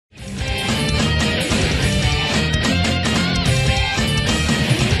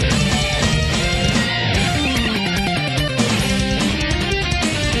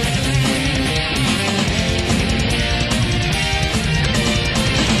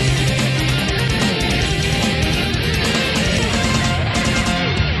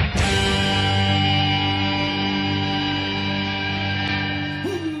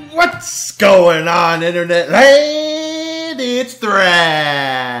going on, Internet Land? It's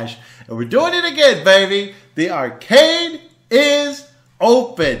Thrash. And we're doing it again, baby. The arcade is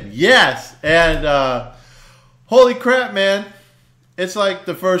open. Yes. And holy crap, man. It's like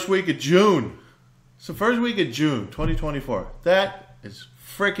the first week of June. It's the first week of June, 2024. That is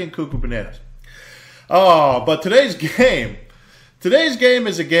freaking cuckoo bananas. Oh, but today's game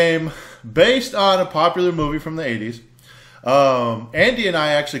is a game based on a popular movie from the 80s. Andy and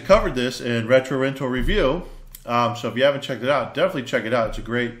I actually covered this in Retro Rental Review. So if you haven't checked it out, definitely check it out. It's a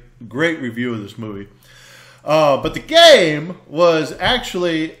great review of this movie. But the game was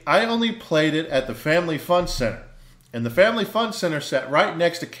actually, I only played it at the Family Fun Center. And the Family Fun Center sat right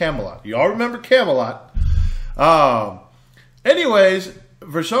next to Camelot. You all remember Camelot. Anyways,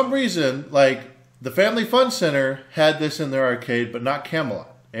 for some reason, like, the Family Fun Center had this in their arcade, but not Camelot.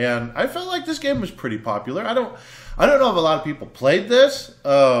 And I felt like this game was pretty popular. I don't know if a lot of people played this.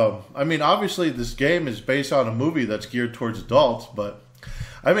 I mean, obviously, this game is based on a movie that's geared towards adults, but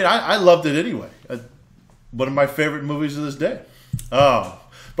I mean, I loved it anyway. One of my favorite movies of this day. But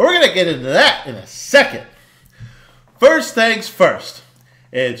we're going to get into that in a second. First things first.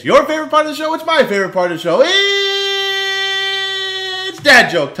 It's your favorite part of the show. It's my favorite part of the show. It's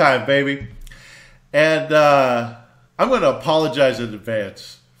dad joke time, baby. And I'm going to apologize in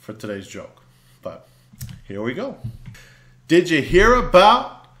advance for today's joke. But here we go. Did you hear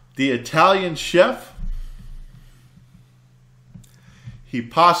about the Italian chef? He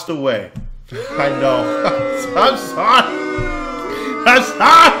passed away. I know. I'm sorry. I'm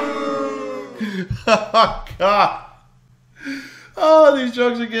sorry. Oh, God. Oh, these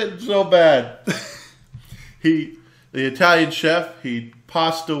jokes are getting so bad. The Italian chef, he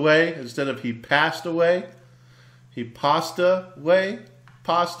passed away instead of he passed away. He pasta away.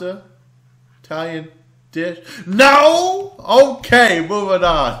 Pasta. Italian dish. No! Okay, moving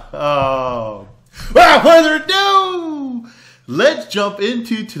on. Without further ado, let's jump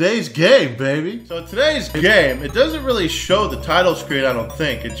into today's game, baby. So today's game, it doesn't really show the title screen, I don't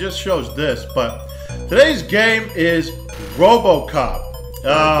think. It just shows this, but today's game is RoboCop.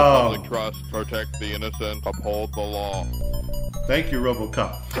 Public trust, protect the innocent, uphold the law. Thank you,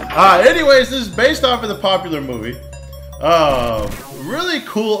 RoboCop. Anyways, this is based off of the popular movie. Really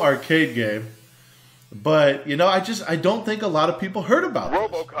cool arcade game. But, you know, I don't think a lot of people heard about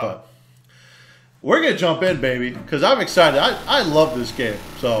RoboCop. This. But we're going to jump in, baby, because I'm excited. I love this game.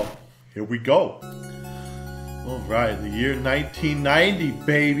 So, here we go. All right, the year 1990,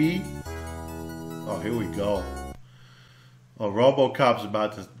 baby. Oh, here we go. Oh, RoboCop's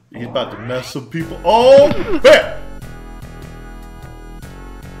he's about to mess some people. Oh, man!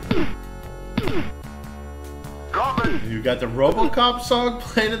 You got the RoboCop song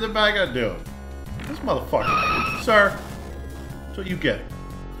playing in the background, dude. This motherfucker, sir. That's what you get.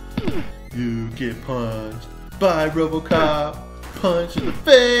 You get punched by RoboCop. Punch in the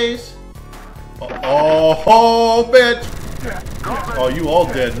face. Oh, bitch! Oh, you all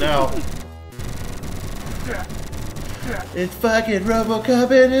dead now. It's fucking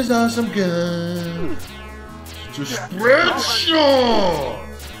RoboCop and his awesome gun. Just spread shot,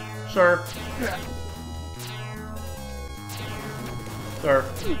 sir. Sir.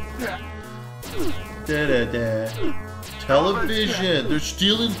 Da-da-da. Television. They're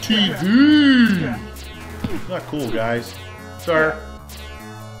stealing TV. Not cool, guys. Sir.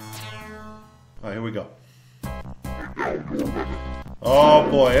 Alright, here we go. Oh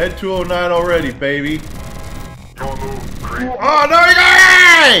boy, Ed 209 already, baby. Oh, no, you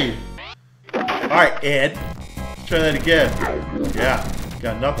got it! Alright, Ed. Let's try that again. Yeah,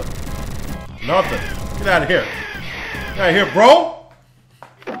 got nothing. Nothing. Get out of here. Get out of here, bro.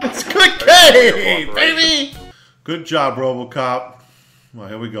 It's a good game, baby. Good job, RoboCop. Well,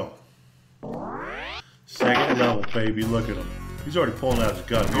 here we go. Second level, baby. Look at him. He's already pulling out his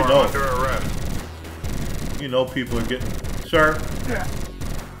gun. You know. Under arrest. You know people are getting... Sir?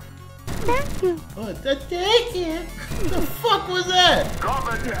 Thank you. Oh, thank you. What the fuck was that?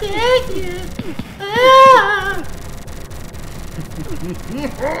 Thank you.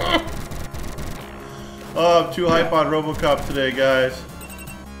 Oh, I'm too hype on RoboCop today, guys.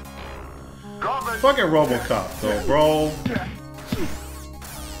 Fucking RoboCop, though, bro.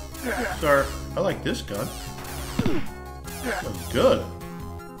 Sir, I like this gun. That's good.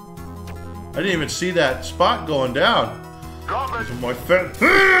 I didn't even see that spot going down. This is my fat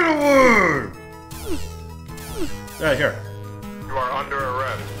hand. Yeah, here. You are under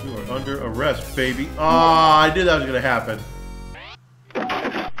arrest. You are under arrest, baby. Oh, I knew that was gonna happen.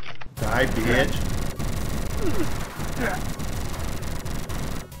 Die, bitch.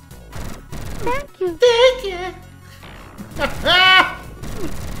 Thank you. Thank you.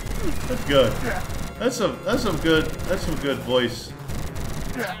 That's good. That's some good voice.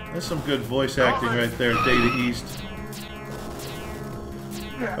 That's some good voice acting right there, Data East.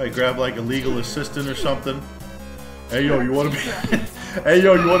 I grab like a legal assistant or something. Hey yo, you want to be? Hey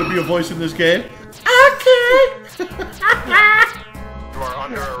yo, you want to be a voice in this game? Okay. You are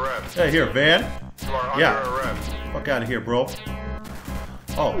under arrest. Hey, here, Van. You are under arrest. Fuck out of here, bro.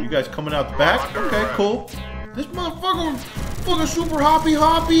 Oh, you guys coming out the back? Okay, cool. This motherfucker, fucking super hoppy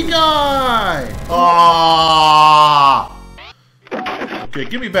guy. Ah. Okay,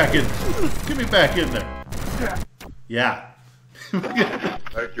 get me back in. Get me back in there. Yeah.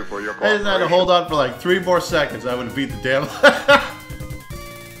 Thank you for your I just had to cooperation. hold on for like 3 more seconds. I would have beat the damn.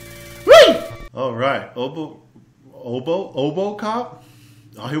 Whee! All right, RoboCop.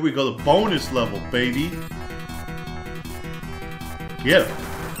 Oh, here we go. The bonus level, baby. Get him.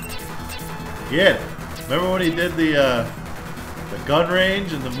 Get him. Remember when he did the gun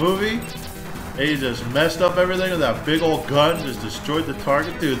range in the movie? And he just messed up everything with that big old gun, just destroyed the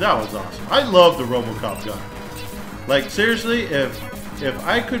target. Dude, that was awesome. I love the RoboCop gun. Like, seriously, if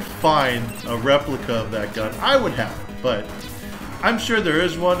I could find a replica of that gun, I would have it. But I'm sure there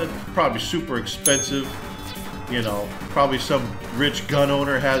is one. It's probably super expensive. You know, probably some rich gun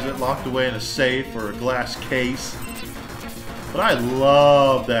owner has it locked away in a safe or a glass case. But I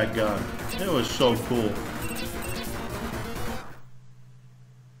love that gun. It was so cool.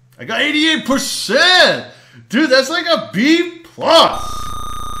 I got 88%! Dude, that's like a B+.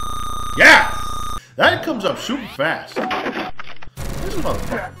 Yeah! That comes up super fast. This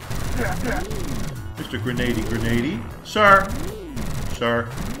motherfucker. Mr. Grenady. Sir. Sir.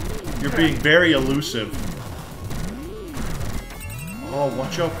 You're being very elusive. Oh,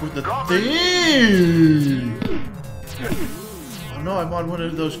 watch out for the thing! Oh no, I'm on one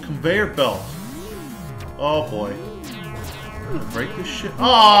of those conveyor belts. Oh boy. I'm gonna break this shit.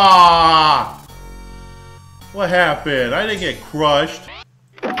 Ah! What happened? I didn't get crushed.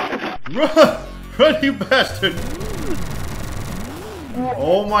 Run! Run, you bastard!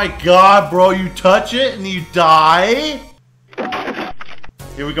 Oh my god, bro, you touch it and you die?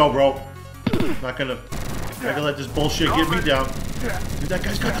 Here we go, bro. Not gonna let this bullshit get me down. Dude, that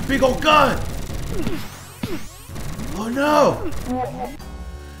guy's got the big old gun! Oh no!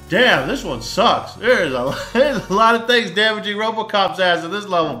 Damn, this one sucks. There's a lot of things damaging RoboCop's ass in this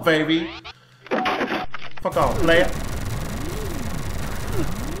level, baby. Fuck off, player.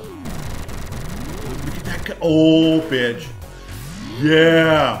 Look at that guy. Oh, bitch.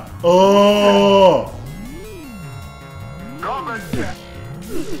 Yeah. Oh.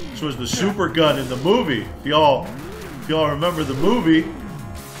 This was the super gun in the movie. If y'all remember the movie,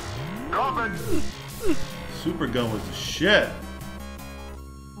 super gun was the shit.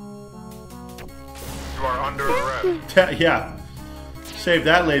 You are under arrest. Yeah. Save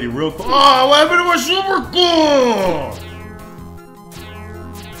that lady real quick. Oh, what happened to my super gun?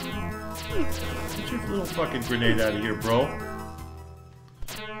 Get your little fucking grenade out of here, bro.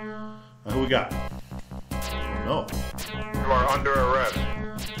 Who we got? No. You are under arrest.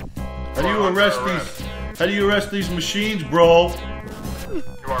 How do you arrest these? How do you arrest these machines, bro? You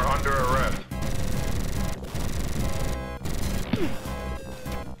are under arrest.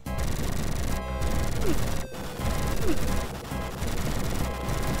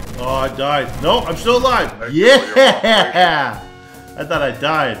 Oh, I died. No, I'm still alive. Yeah! I thought I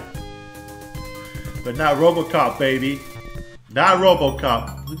died. But not RoboCop, baby. Not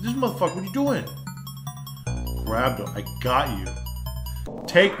RoboCop. Look at this motherfucker. What are you doing? Grabbed him. I got you.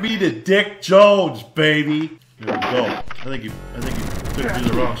 Take me to Dick Jones, baby. There we go. I think you took me to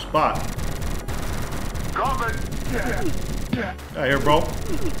the wrong spot. Got here, bro.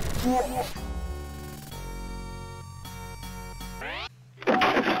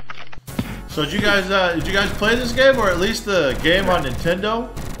 So did you guys play this game, or at least the game on Nintendo?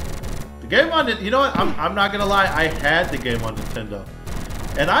 The game on, you know what? I'm not gonna lie. I had the game on Nintendo,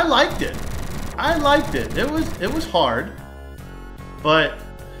 and I liked it. I liked it. It was hard, but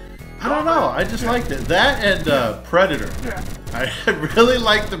I don't know. I just liked it. That and Predator. I really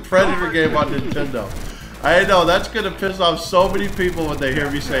liked the Predator game on Nintendo. I know that's gonna piss off so many people when they hear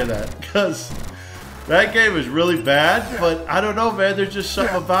me say that, because that game is really bad. But I don't know, man. There's just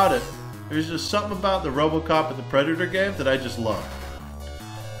something about it. There's just something about the RoboCop and the Predator game that I just love.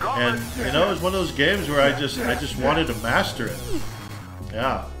 And you know, it was one of those games where I just wanted to master it.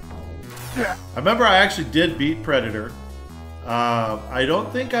 Yeah. I remember I actually did beat Predator. I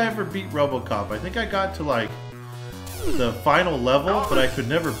don't think I ever beat RoboCop. I think I got to like the final level, but I could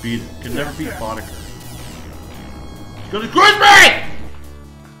never beat it. Could never beat Monica. She's gonna crush me!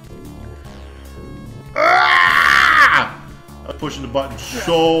 Ah! I'm pushing the button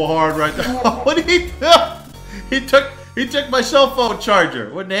so hard right now. What did he do? He took my cell phone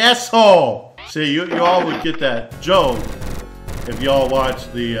charger. What an asshole! See, you all would get that joke if y'all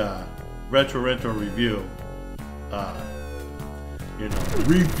watched the Retro review.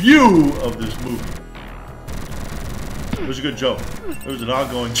 Review of this movie. It was a good joke. It was an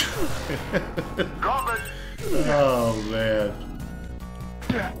ongoing joke. Oh man.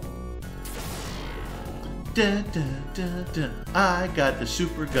 Dun, dun, dun, dun. I got the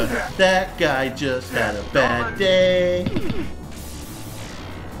super gun. That guy just had a bad day.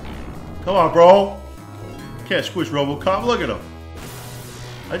 Come on, bro. Can't squish RoboCop. Look at him.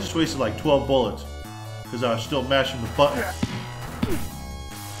 I just wasted like 12 bullets because I was still mashing the button.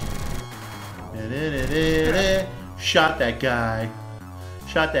 Shot that guy.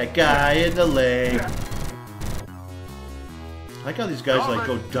 Shot that guy in the leg. I like how these guys like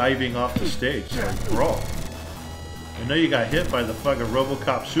go diving off the stage. It's like, bro, I know you got hit by the fucking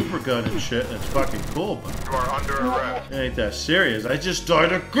RoboCop super gun and shit, and it's fucking cool, but You are under arrest. it ain't that serious. I just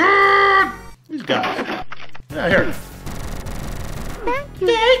started good. These guys. Yeah, here.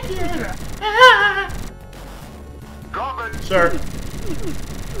 Thank you. Sir.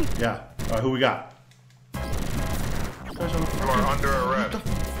 Yeah. Alright, who we got? You are under arrest.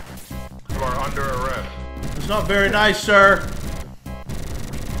 You are under arrest. It's not very nice, sir.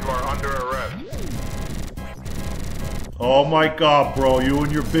 You are under arrest. Oh my god, bro. You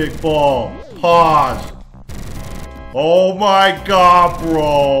and your big ball. Pause. Oh my god,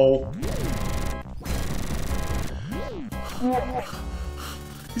 bro.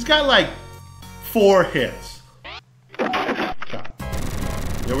 He's got like 4 hits. God.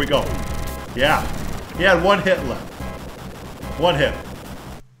 There we go. Yeah. He had 1 hit left. 1 hit.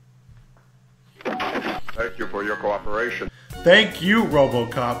 Thank you for your cooperation. Thank you,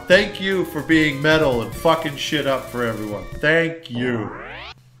 RoboCop. Thank you for being metal and fucking shit up for everyone. Thank you.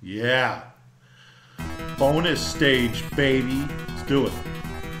 Yeah. Bonus stage, baby. Let's do it.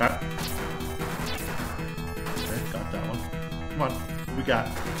 Okay, got that one. Come on. What we got?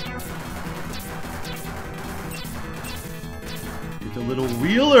 Get the little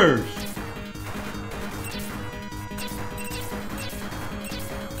wheelers.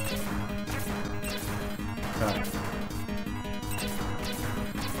 Okay.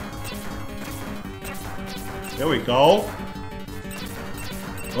 There we go.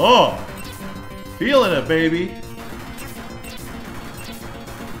 Oh, feeling it, baby.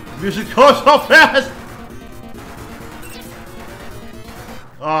 Music goes so fast.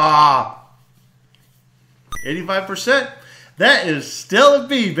 Ah, 85%. That is still a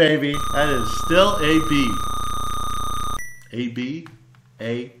B, baby. That is still a B. A B,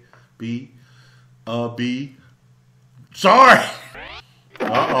 A B, a B. Sorry.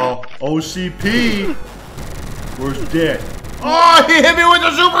 Uh-oh. OCP. Where's Dick? Oh, he hit me with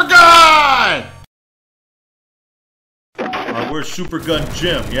the super gun! Where's Super Gun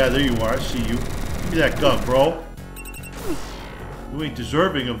Jim? Yeah, there you are. I see you. Give me that gun, bro. You ain't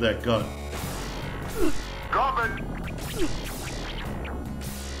deserving of that gun.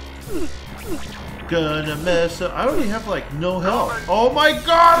 Gonna mess up. I already have like no health. Oh my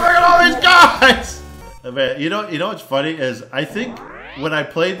god, look at all these guys! Man, you know what's funny is I think when I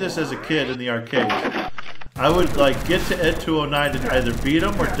played this as a kid in the arcades, I would like get to Ed 209 and either beat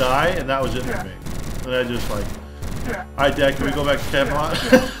him or die, and that was it for me. And I just like, alright, Dad, can we go back to Camelot?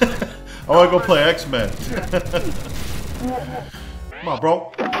 I want to go play X-Men. Come on,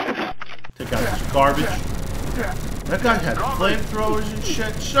 bro. Take out this garbage. That guy had flamethrowers and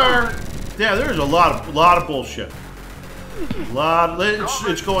shit, sir. Yeah, there's a lot of bullshit.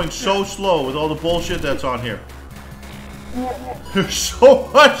 It's going so slow with all the bullshit that's on here. There's so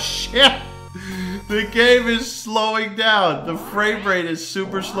much shit. The game is slowing down. The frame rate is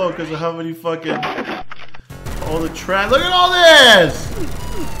super slow because of how many fucking all the trash. Look at all this!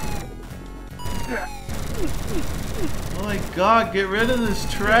 Oh my god, get rid of this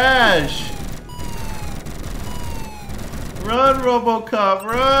trash! Run, RoboCop,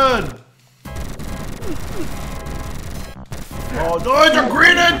 run! Oh no, it's a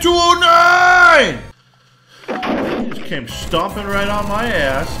green Ed 209! He just came stomping right on my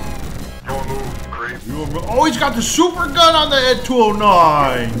ass. Oh, he's got the super gun on the Ed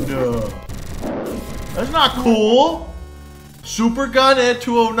 209! That's not cool! Super gun Ed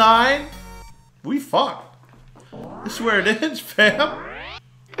 209? We fucked. This is where it is, fam.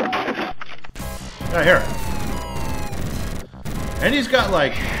 Right here. And he's got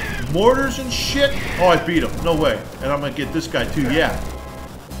like mortars and shit. Oh, I beat him. No way. And I'm gonna get this guy too. Yeah.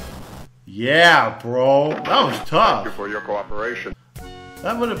 Yeah, bro. That was tough. Thank you for your cooperation.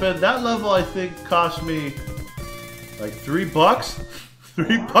 That would have been, that level I think cost me Like $3?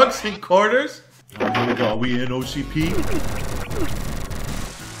 $3 in quarters? Oh, here we go. Are we in OCP?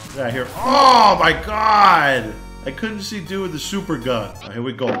 Yeah, here. Oh my god! I couldn't see dude with the super gun. Oh, here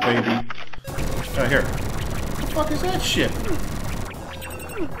we go, baby. Right here. What the fuck is that shit?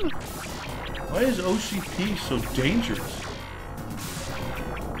 Why is OCP so dangerous?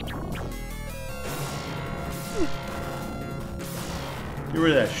 Get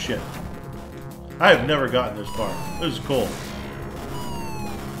rid of that shit. I have never gotten this far. This is cool.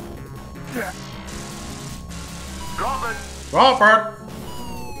 Robert!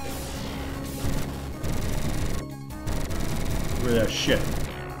 Get rid of that shit.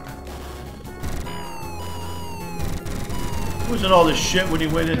 Wasn't all this shit when he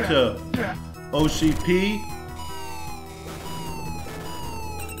went into OCP?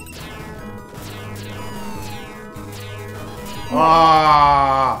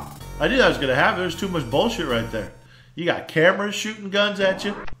 Ah! I knew that was gonna happen. There's too much bullshit right there. You got cameras shooting guns at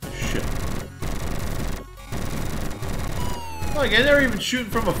you? Shit. Look, and they're even shooting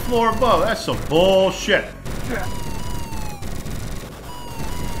from a floor above. That's some bullshit.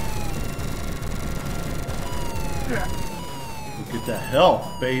 Look at the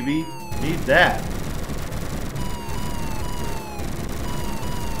health, baby. Need that.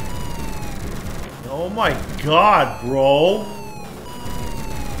 Oh my god, bro.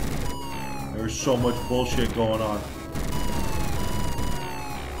 There's so much bullshit going on.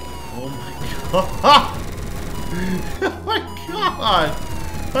 Oh my god. Oh my god.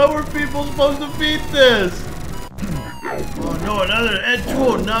 How are people supposed to beat this? Oh no, another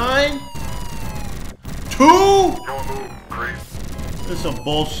N209? 2? This is some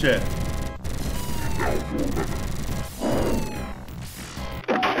bullshit.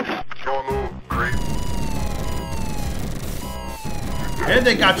 And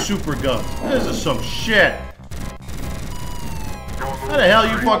they got super guns. This is some shit. How the hell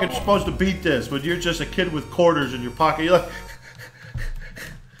are you fucking supposed to beat this when you're just a kid with quarters in your pocket? You're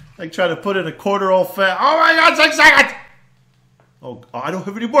like trying to put in a quarter old fat. Oh my god, 6 seconds! Oh, I don't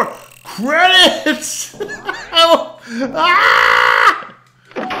have any more credits! Ah!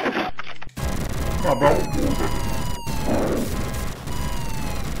 Come on, bro.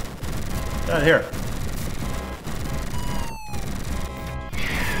 Get out of here.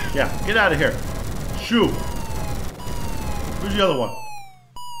 Yeah, get out of here. Shoo. Where's the other one?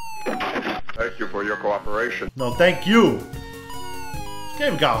 Thank you for your cooperation. No, thank you. This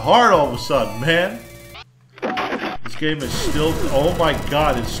game got hard all of a sudden, man. This game is still... Oh my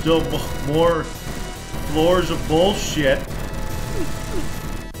god, it's still more floors of bullshit.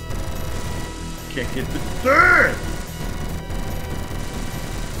 Can't get the third!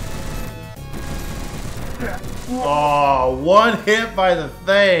 Oh, one hit by the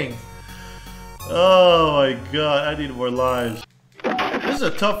thing. Oh my god, I need more lives. This is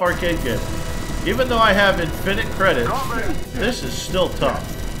a tough arcade game. Even though I have infinite credits, this is still tough.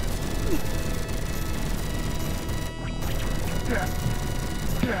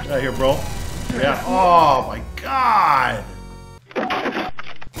 Right here, bro. Yeah. Oh my god.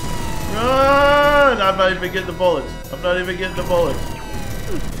 Run! I'm not even getting the bullets. I'm not even getting the bullets.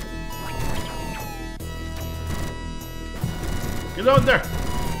 Get on there!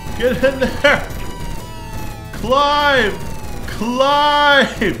 Get in there! Climb!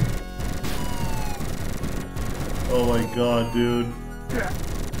 Climb! Oh my god, dude.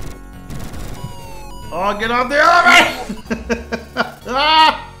 Oh, get on the elevator!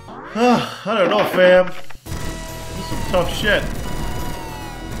 I don't know, fam. This is some tough shit.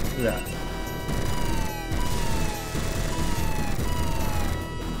 Look at that.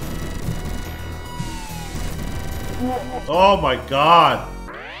 Oh my god!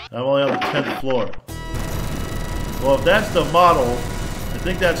 I'm only on the 10th floor. Well, if that's the model, I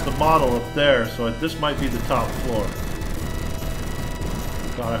think that's the model up there, so this might be the top floor.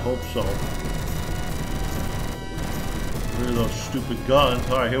 God, I hope so. Rid of those stupid guns.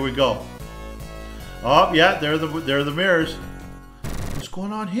 Alright, here we go. Oh, yeah, there are the mirrors. What's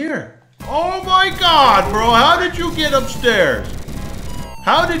going on here? Oh my god, bro! How did you get upstairs?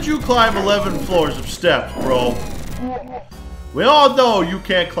 How did you climb 11 floors of steps, bro? We all know you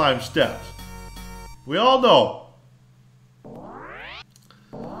can't climb steps. We all know.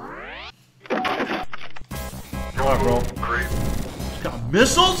 Alright, bro. It's got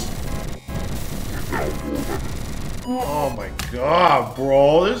missiles? Oh my god,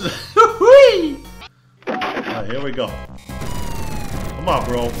 bro. This is... Alright, here we go. Come on,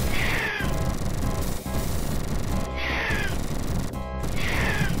 bro.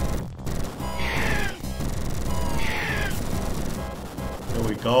 There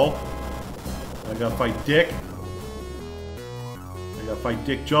we go. I gotta fight Dick. fight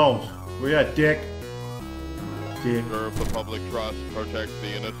Dick Jones. Where you at, Dick? Dick. Serve the public trust, protect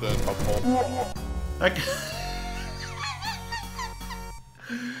the innocent, uphold.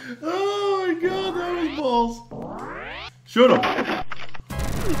 Oh my god, that was balls. Shoot him.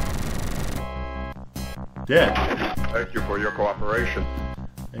 Dead. Thank you for your cooperation.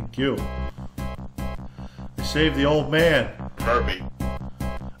 Thank you. They saved the old man. Murphy.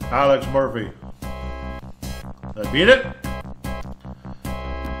 Alex Murphy. Did I beat it?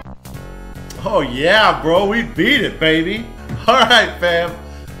 Oh yeah, bro, we beat it, baby. Alright, fam.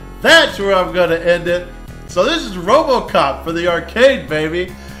 That's where I'm gonna end it. So this is RoboCop for the arcade,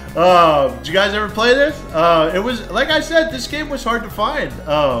 baby. Did you guys ever play this? It was, like I said, this game was hard to find.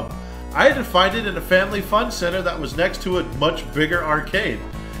 I had to find it in a family fun center that was next to a much bigger arcade.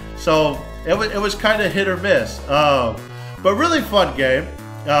 So it was kind of hit or miss. But really fun game.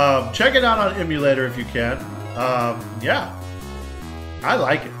 Check it out on emulator if you can. Yeah, I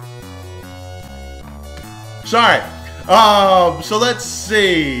like it. Sorry. So let's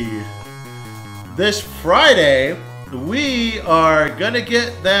see. This Friday, we are gonna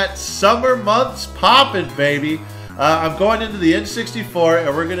get that summer months poppin', baby. I'm going into the N64,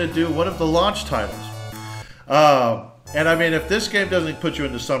 and we're gonna do one of the launch titles. And I mean, if this game doesn't put you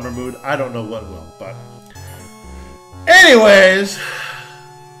in the summer mood, I don't know what will. But anyways,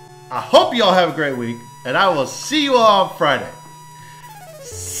 I hope you all have a great week, and I will see you all on Friday.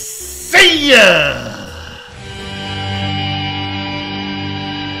 See ya!